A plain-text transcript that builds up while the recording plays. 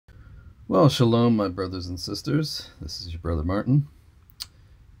Well, shalom, my brothers and sisters. This is your brother Martin,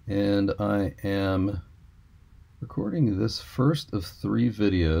 and I am recording this first of 3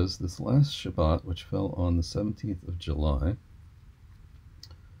 videos this last Shabbat, which fell on the 17th of July.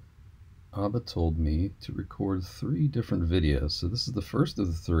 Abba told me to record 3 different videos, so this is the first of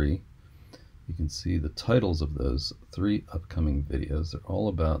the 3. You can see the titles of those 3 upcoming videos. They're all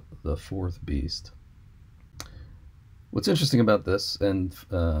about the 4th beast. What's interesting about this, and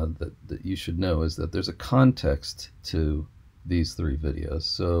that you should know, is that there's a context to these 3 videos.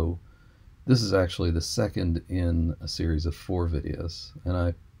 So this is actually the second in a series of 4 videos, and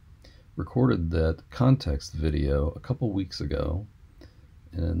I recorded that context video a couple weeks ago,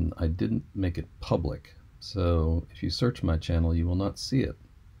 and I didn't make it public. So if you search my channel, you will not see it.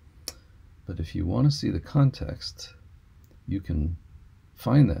 But if you want to see the context, you can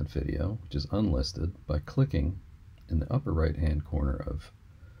find that video, which is unlisted, by clicking in the upper right hand corner of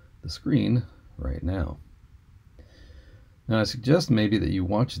the screen right now. Now I suggest maybe that you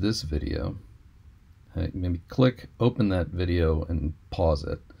watch this video, maybe open that video and pause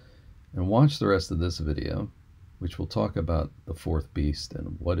it, and watch the rest of this video, which will talk about the 4th beast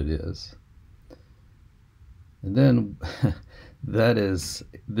and what it is. And then this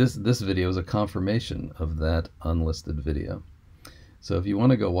video is a confirmation of that unlisted video. So if you want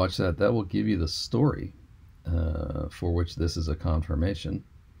to go watch that, that will give you the story for which this is a confirmation.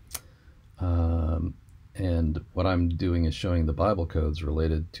 And what I'm doing is showing the Bible codes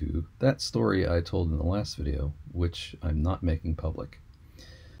related to that story I told in the last video, which I'm not making public.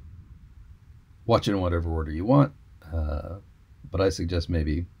 Watch it in whatever order you want, but I suggest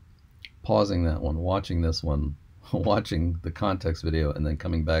maybe pausing that one, watching this one, watching the context video, and then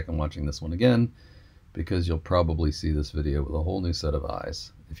coming back and watching this one again, because you'll probably see this video with a whole new set of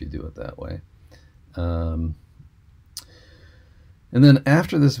eyes if you do it that way. And then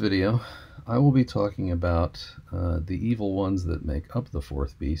after this video, I will be talking about the evil ones that make up the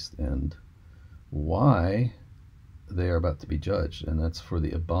 4th beast and why they are about to be judged, and that's for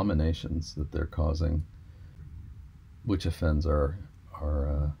the abominations that they're causing, which offends our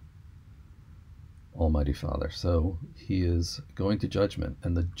Almighty Father. So he is going to judgment,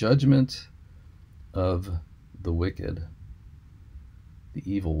 and the judgment of the wicked, the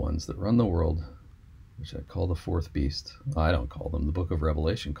evil ones that run the world, which I call the 4th beast. I don't call them. The book of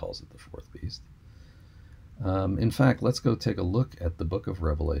Revelation calls it the 4th beast. In fact, let's go take a look at the book of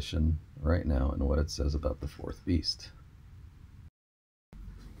Revelation right now and what it says about the 4th beast.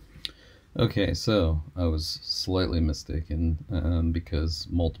 Okay, so I was slightly mistaken because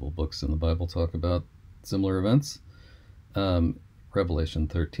multiple books in the Bible talk about similar events. Revelation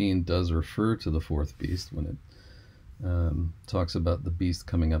 13 does refer to the 4th beast when it talks about the beast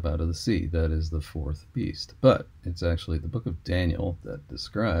coming up out of the sea. That is the 4th beast. But it's actually the book of Daniel that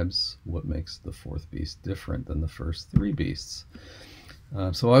describes what makes the 4th beast different than the first 3 beasts.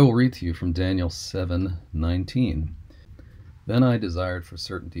 So I will read to you from Daniel 7:19. Then I desired for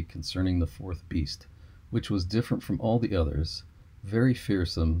certainty concerning the 4th beast, which was different from all the others, very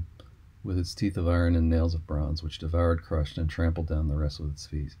fearsome, with its teeth of iron and nails of bronze, which devoured, crushed, and trampled down the rest with its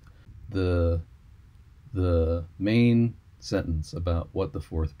feet. The main sentence about what the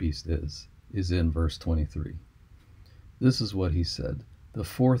 4th beast is in verse 23. This is what he said: the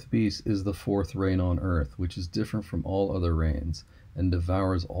 4th beast is the 4th reign on earth, which is different from all other reigns, and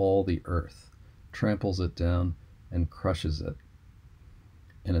devours all the earth, tramples it down, and crushes it.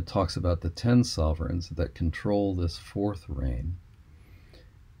 And it talks about the 10 sovereigns that control this 4th reign.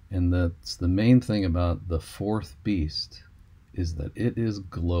 And that's the main thing about the 4th beast, is that it is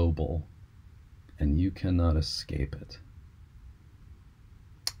global, and you cannot escape it.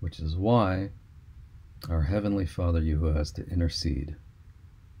 Which is why our Heavenly Father Yahuwah has to intercede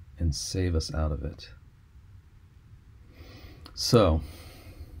and save us out of it. So,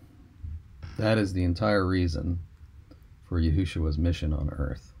 that is the entire reason for Yahushua's mission on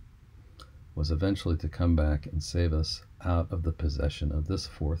earth, was eventually to come back and save us out of the possession of this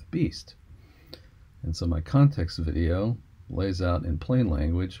 4th beast. And so my context video lays out in plain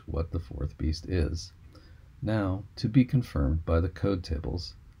language what the 4th beast is, now to be confirmed by the code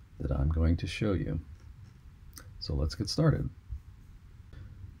tables that I'm going to show you. So let's get started.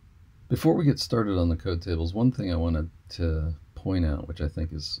 Before we get started on the code tables, one thing I wanted to point out, which I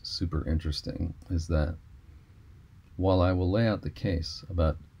think is super interesting, is that while I will lay out the case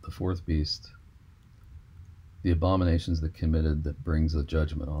about the 4th beast, the abominations that committed that brings the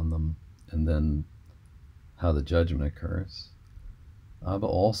judgment on them, and then how the judgment occurs, Abba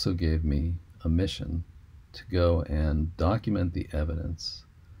also gave me a mission to go and document the evidence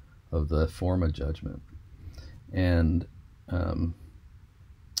of the form of judgment. And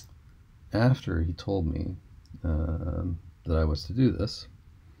after he told me that I was to do this,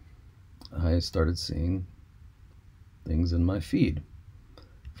 I started seeing things in my feed.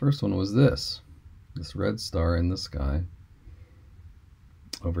 First one was this red star in the sky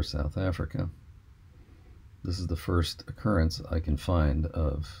over South Africa. This is the first occurrence I can find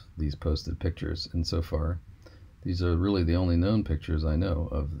of these posted pictures, and so far these are really the only known pictures I know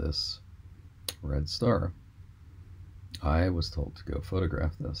of this red star. I was told to go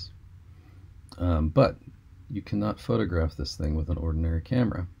photograph this, but you cannot photograph this thing with an ordinary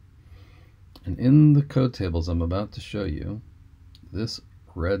camera. And in the code tables I'm about to show you, this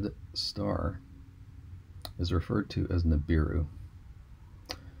red star is referred to as Nibiru.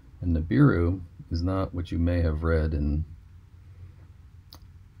 And Nibiru is not what you may have read in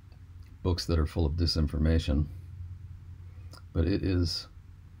books that are full of disinformation, but it is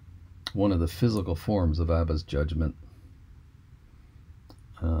one of the physical forms of Abba's judgment,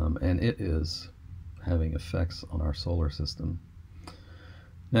 and it is having effects on our solar system.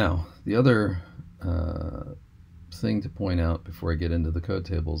 Now, the other thing to point out before I get into the code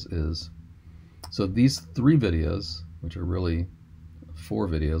tables is, so these 3 videos, which are really 4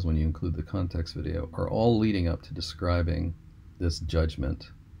 videos when you include the context video, are all leading up to describing this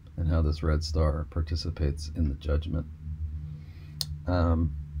judgment and how this red star participates in the judgment.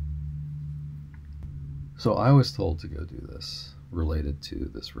 So I was told to go do this related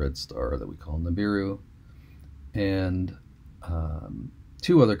to this red star that we call Nibiru, and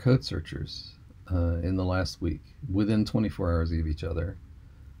 2 other code searchers in the last week, within 24 hours of each other,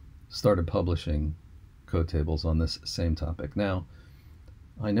 started publishing code tables on this same topic. Now,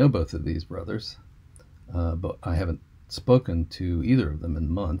 I know both of these brothers, but I haven't spoken to either of them in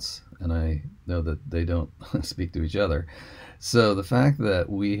months, and I know that they don't speak to each other. So the fact that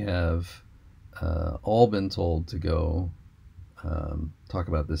we have all been told to go talk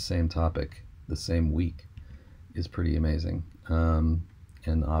about this same topic the same week is pretty amazing,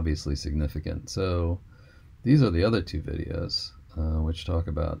 and obviously significant. So these are the other 2 videos which talk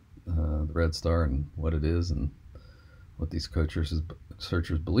about the red star and what it is and what these code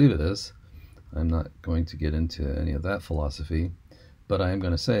searchers believe it is. I'm not going to get into any of that philosophy, but I am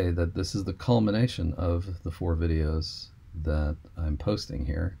going to say that this is the culmination of the 4 videos that I'm posting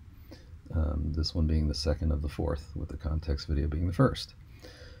here, this one being the second of the 4th, with the context video being the first.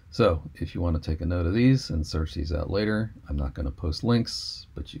 So if you want to take a note of these and search these out later, I'm not going to post links,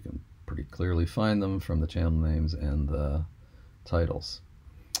 but you can pretty clearly find them from the channel names and the titles.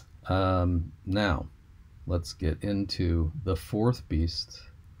 Now, let's get into the 4th beast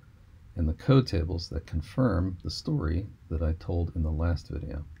and the code tables that confirm the story that I told in the last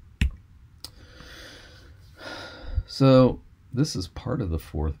video. So this is part of the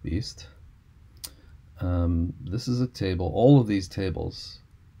 4th beast. This is a table. All of these tables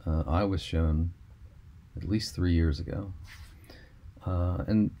I was shown at least 3 years ago,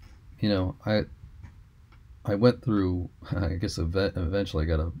 and you know, I went through, I guess eventually I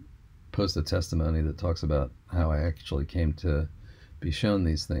got to post a testimony that talks about how I actually came to be shown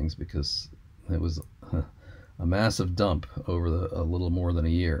these things, because it was a massive dump over a little more than a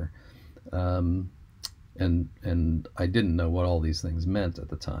year, and I didn't know what all these things meant at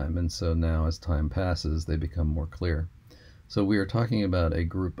the time, and so now as time passes they become more clear. So we are talking about a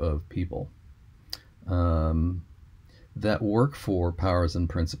group of people that work for powers and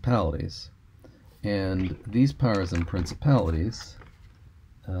principalities, and these powers and principalities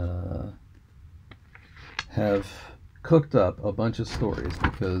have cooked up a bunch of stories,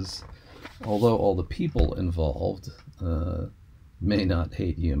 because although all the people involved may not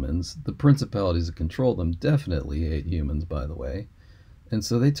hate humans, the principalities that control them definitely hate humans, by the way. And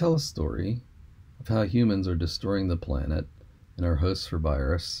so they tell a story of how humans are destroying the planet and are hosts for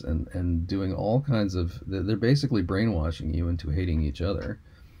virus, and doing all kinds of, they're basically brainwashing you into hating each other.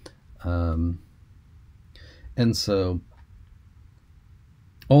 And so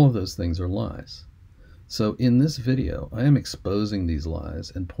all of those things are lies. So in this video, I am exposing these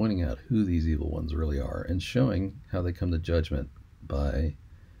lies and pointing out who these evil ones really are, and showing how they come to judgment by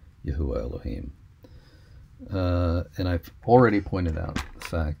Yahuwah Elohim. And I've already pointed out the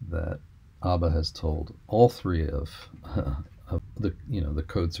fact that Abba has told all 3 of the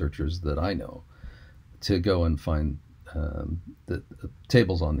code searchers that I know to go and find the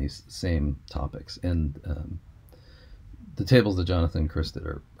tables on these same topics, and the tables that Jonathan and Chris did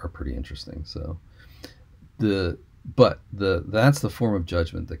are pretty interesting. So that's the form of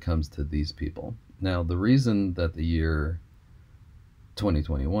judgment that comes to these people. Now, the reason that the year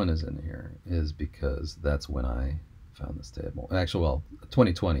 2021 is in here is because that's when I found this table. Actually, well,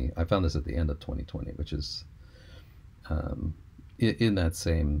 2020, I found this at the end of 2020, which is in that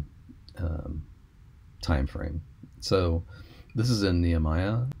same time frame. So this is in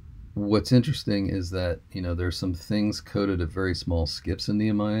Nehemiah. What's interesting is that, there's some things coded at very small skips in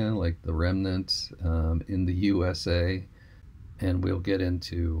Nehemiah, like the remnant in the USA, and we'll get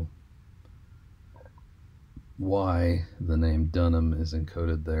into why the name Dunham is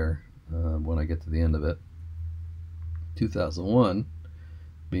encoded there when I get to the end of it. 2001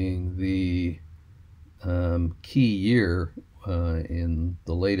 being the key year in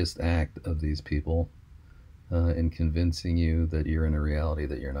the latest act of these people in convincing you that you're in a reality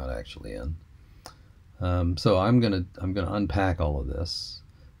that you're not actually in. So I'm gonna unpack all of this.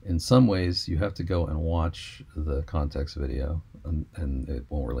 In some ways, you have to go and watch the context video, and it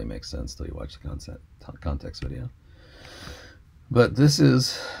won't really make sense till you watch the context video. But this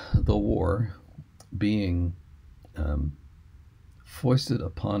is the war being foisted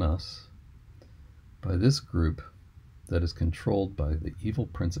upon us by this group that is controlled by the evil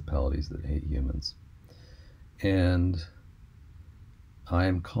principalities that hate humans. And I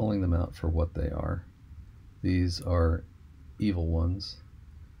am calling them out for what they are. These are evil ones.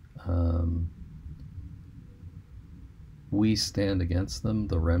 We stand against them.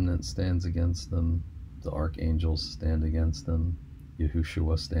 The remnant stands against them. The archangels stand against them.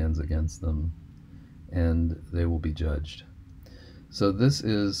 Yahushua stands against them. And they will be judged. So this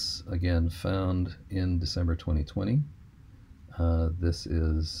is, again, found in December 2020. This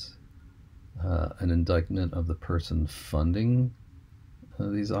is an indictment of the person funding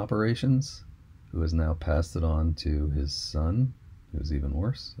these operations, who has now passed it on to his son, who's even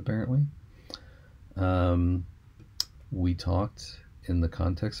worse, apparently. We talked in the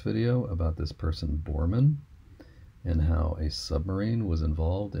context video about this person, Borman, and how a submarine was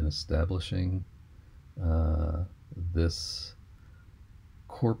involved in establishing this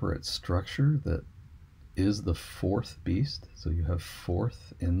corporate structure that is the fourth beast. So you have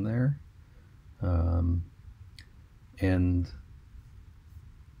fourth in there. And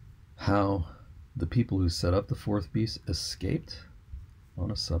how the people who set up the fourth beast escaped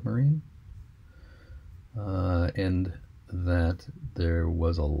on a submarine, and that there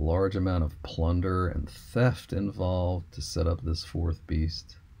was a large amount of plunder and theft involved to set up this fourth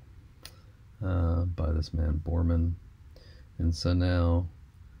beast by this man Borman. And so now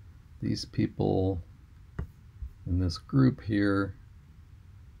these people in this group here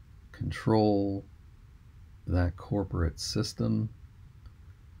control that corporate system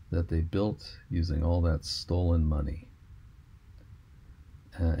that they built using all that stolen money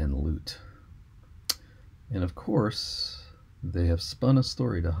and loot. And of course, they have spun a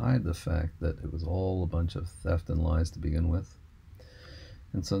story to hide the fact that it was all a bunch of theft and lies to begin with.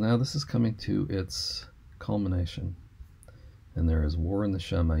 And so now this is coming to its culmination. And there is war in the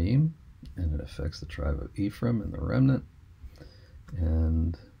Shamayim, and it affects the tribe of Ephraim and the remnant.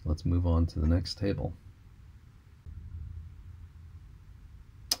 And let's move on to the next table.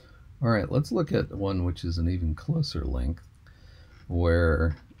 All right, let's look at one which is an even closer link,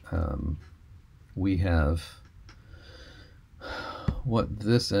 where we have what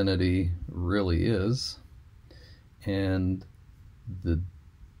this entity really is, and the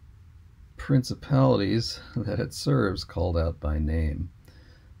principalities that it serves called out by name.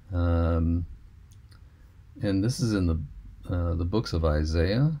 And this is in the books of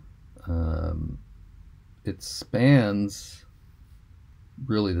Isaiah. It spans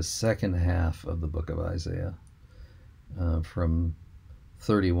really the second half of the book of Isaiah, from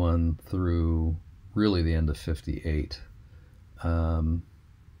 31 through really the end of 58. And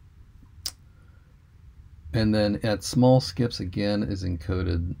then at small skips again is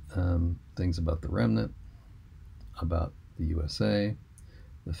encoded things about the remnant, about the USA,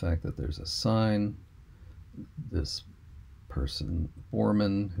 the fact that there's a sign, this person,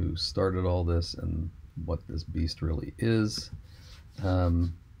 Borman, who started all this, and what this beast really is.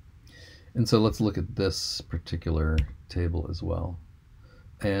 And so let's look at this particular table as well.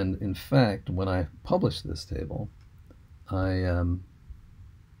 And in fact, when I published this table, I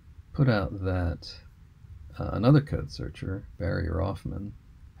put out that another code searcher, Barry Rothman,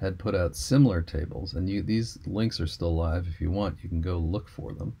 had put out similar tables, and these links are still live. If you want, you can go look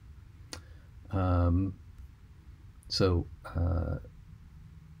for them.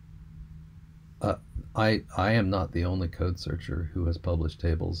 I am not the only code searcher who has published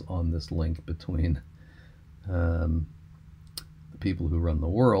tables on this link between the people who run the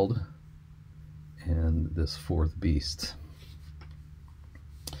world and this fourth beast.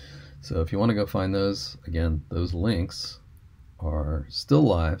 So if you want to go find those, again, those links are still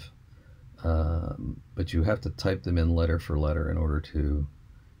live, but you have to type them in letter for letter in order to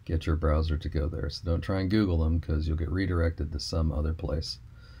get your browser to go there. So don't try and Google them, because you'll get redirected to some other place.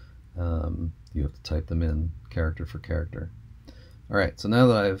 You have to type them in character for character. All right, so now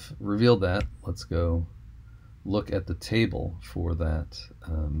that I've revealed that, let's go look at the table for that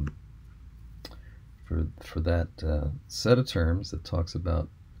for that set of terms that talks about,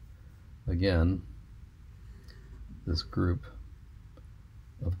 again, this group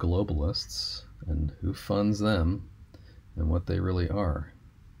of globalists and who funds them and what they really are.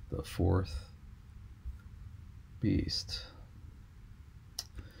 The fourth beast.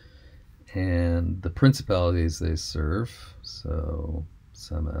 And the principalities they serve, so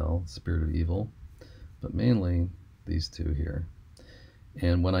Samael, spirit of evil, but mainly these two here.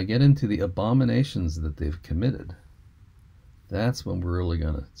 And when I get into the abominations that they've committed, that's when we're really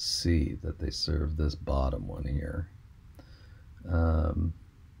going to see that they serve this bottom one here.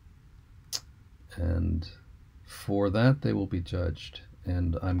 And for that they will be judged.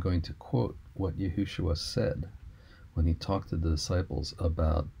 And I'm going to quote what Yahushua said when he talked to the disciples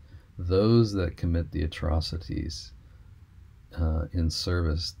about those that commit the atrocities in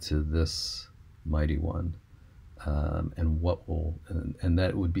service to this mighty one, and what will, and that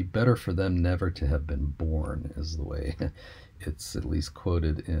it would be better for them never to have been born, is the way it's at least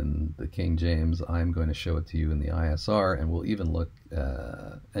quoted in the King James. I'm going to show it to you in the ISR, and we'll even look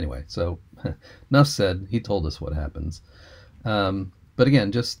anyway. So enough said. He told us what happens, but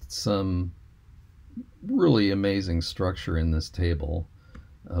again, just some really amazing structure in this table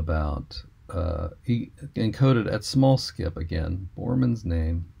about he encoded at small skip again Borman's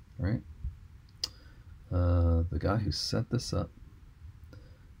name, right? The guy who set this up,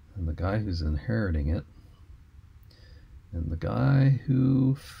 and the guy who's inheriting it, and the guy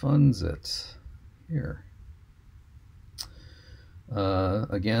who funds it here.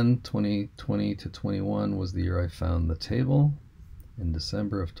 Again, 2020 to 21 was the year I found the table in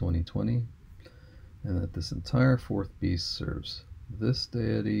December of 2020, and that this entire fourth beast serves this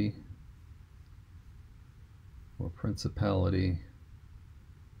deity or principality.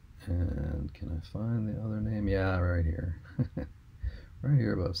 And can I find the other name? Yeah, right here. Right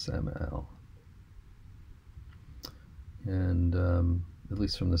here above Samael. And at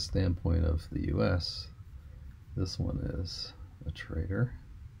least from the standpoint of the US, this one is a traitor.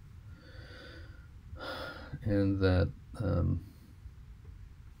 And that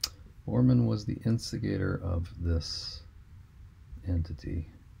Borman was the instigator of this entity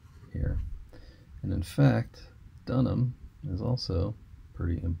here. And in fact, Dunham is also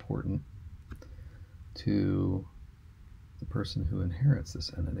pretty important to the person who inherits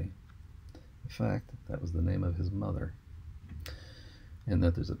this entity. In fact, that was the name of his mother. And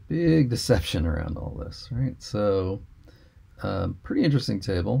that there's a big deception around all this, right? So, pretty interesting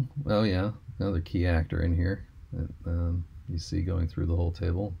table. Oh yeah, another key actor in here that you see going through the whole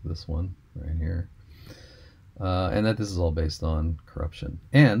table. This one right here. And that this is all based on corruption.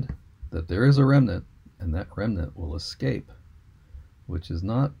 And that there is a remnant, and that remnant will escape, which is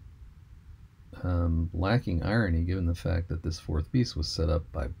not lacking irony given the fact that this fourth beast was set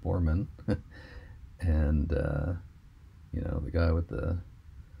up by Borman and you know, the guy with the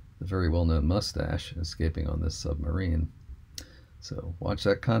very well-known mustache escaping on this submarine. So watch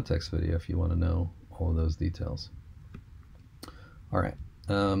that context video if you want to know all of those details. All right,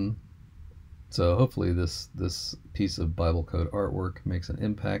 so hopefully this piece of Bible code artwork makes an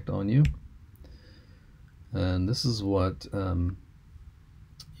impact on you. And this is what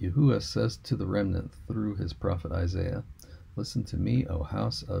Yahuwah says to the remnant through his prophet Isaiah. Listen to me, O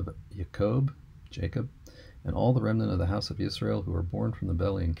house of Jacob, and all the remnant of the house of Israel who are born from the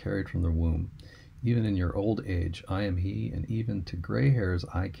belly and carried from the womb. Even in your old age I am he, and even to gray hairs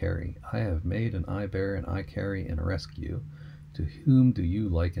I carry. I have made, and I bear, and I carry, and rescue. To whom do you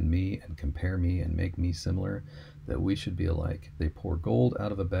liken me, and compare me, and make me similar, that we should be alike? They pour gold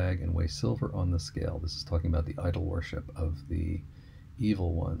out of a bag and weigh silver on the scale. This is talking about the idol worship of the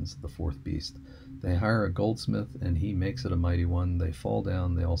evil ones, the fourth beast. They hire a goldsmith, and he makes it a mighty one. They fall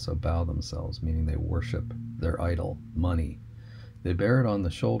down, they also bow themselves, meaning they worship their idol, money. They bear it on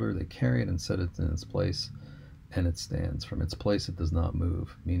the shoulder, they carry it and set it in its place, and it stands. From its place it does not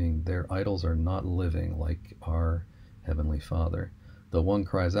move, meaning their idols are not living like our Heavenly Father. Though one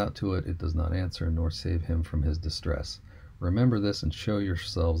cries out to it, it does not answer, nor save him from his distress. Remember this and show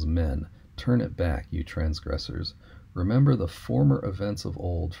yourselves men. Turn it back, you transgressors. Remember the former events of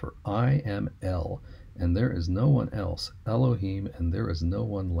old, for I am El, and there is no one else, Elohim, and there is no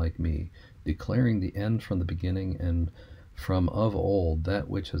one like me, declaring the end from the beginning, and from of old that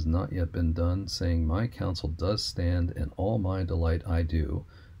which has not yet been done, saying, my counsel does stand, and all my delight I do.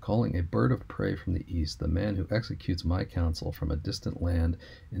 calling a bird of prey from the east, the man who executes my counsel from a distant land.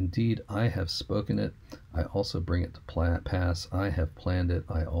 Indeed, I have spoken it, I also bring it to pass. I have planned it,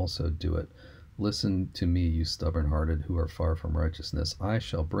 I also do it. Listen to me, you stubborn-hearted, who are far from righteousness. I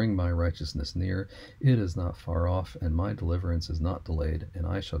shall bring my righteousness near. It is not far off, and my deliverance is not delayed. And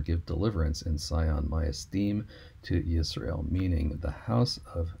I shall give deliverance in Sion, my esteem to Israel, meaning the house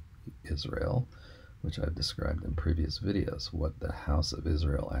of Israel, which I've described in previous videos, what the house of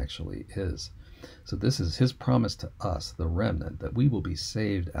Israel actually is. So this is his promise to us, the remnant, that we will be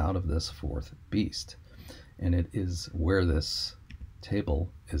saved out of this fourth beast. And it is where this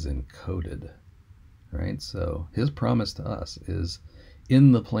table is encoded. Right? So his promise to us is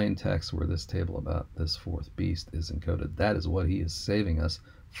in the plain text where this table about this fourth beast is encoded. That is what he is saving us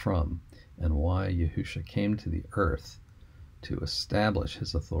from, and why Yahusha came to the earth to establish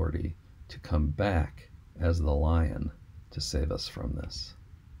his authority, to come back as the lion to save us from this.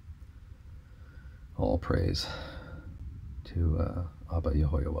 All praise to Abba,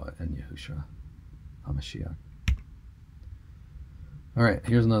 Yehoyah, and Yahusha HaMashiach. All right,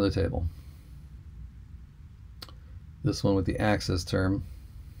 here's another table. This one with the access term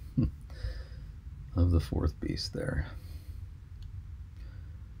of the fourth beast there.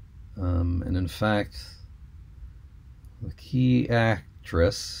 And in fact, the key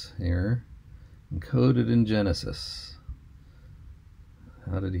actress here encoded in Genesis.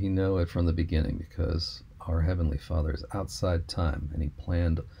 How did he know it from the beginning? Because our Heavenly Father is outside time, and he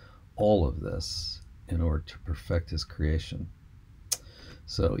planned all of this in order to perfect his creation.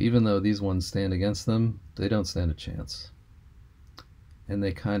 So even though these ones stand against them, they don't stand a chance. And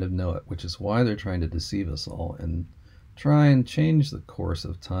they kind of know it, which is why they're trying to deceive us all and try and change the course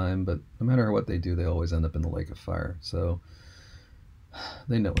of time. But no matter what they do, they always end up in the lake of fire. So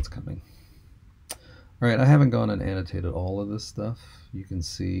they know what's coming. All right, I haven't gone and annotated all of this stuff. You can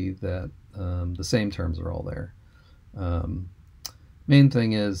see that the same terms are all there. Main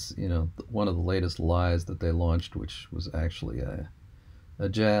thing is, you know, one of the latest lies that they launched, which was actually a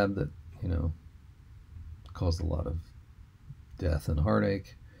jab that, you know, caused a lot of death and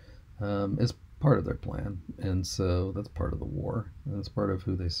heartache, is part of their plan. And so that's part of the war, and it's part of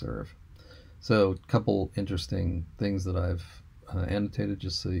who they serve. So a couple interesting things that I've annotated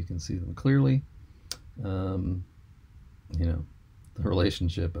just so you can see them clearly. You know, the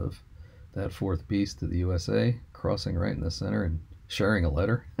relationship of that fourth beast to the USA, crossing right in the center and sharing a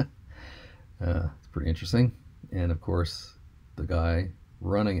letter. It's pretty interesting. And of course, the guy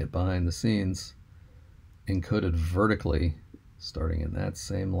running it behind the scenes, encoded vertically, starting in that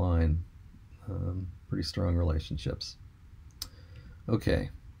same line. Pretty strong relationships. Okay,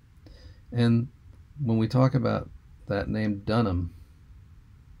 and when we talk about that name Dunham,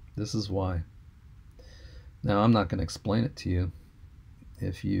 this is why. Now, I'm not going to explain it to you.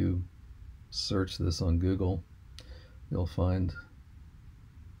 If you search this on Google, you'll find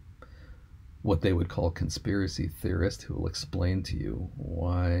what they would call conspiracy theorist who will explain to you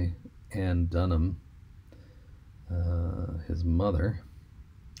why Ann Dunham, his mother,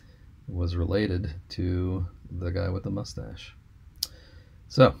 was related to the guy with the mustache.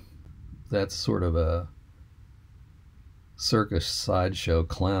 So that's sort of a circus sideshow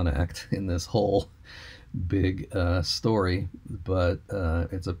clown act in this whole big story, but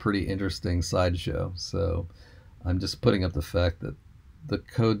it's a pretty interesting sideshow. So I'm just putting up the fact that the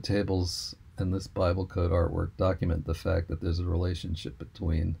code tables and this Bible code artwork document the fact that there's a relationship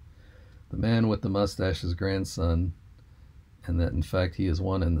between the man with the mustache's grandson, and that in fact he is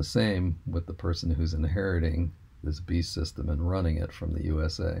one and the same with the person who's inheriting this beast system and running it from the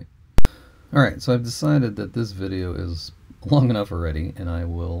USA. Alright, so I've decided that this video is long enough already, and I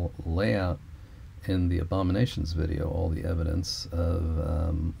will lay out in the Abominations video all the evidence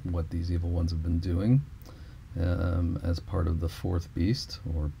of what these evil ones have been doing as part of the fourth beast,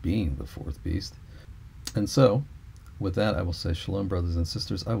 or being the fourth beast. And so, with that, I will say shalom, brothers and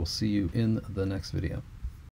sisters. I will see you in the next video.